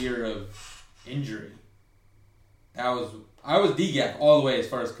year of injury. I was DGAF all the way as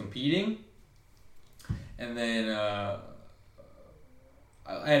far as competing, and then I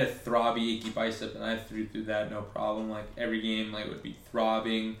had a throbby, achy bicep, and I threw through that no problem. Like every game, like would be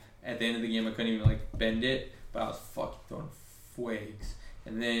throbbing. At the end of the game, I couldn't even like bend it, but I was fucking throwing fwags.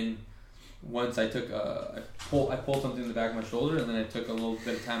 And then once I took I pulled something in the back of my shoulder, and then I took a little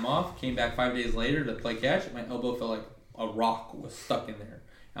bit of time off. Came back 5 days later to play catch. My elbow felt like a rock was stuck in there.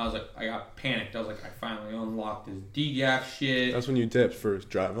 And I was like, I got panicked. I was like, I finally unlocked this DGAF shit. That's when you dipped first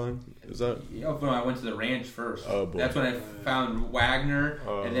Driveline? Is that? Yeah, when I went to the ranch first. Oh, boy. That's when I found Wagner,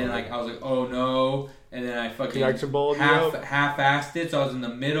 and then like I was like, oh no, and then I fucking half-assed it. So I was in the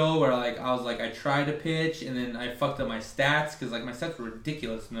middle where like I was like, I tried to pitch, and then I fucked up my stats because like my stats were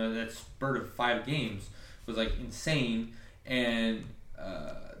ridiculous. And that spurt of 5 games was like insane, and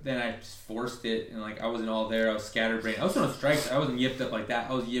then I just forced it, and like I wasn't all there. I was scatterbrained. I was throwing strikes. I wasn't yipped up like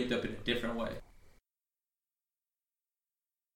that. I was yipped up in a different way.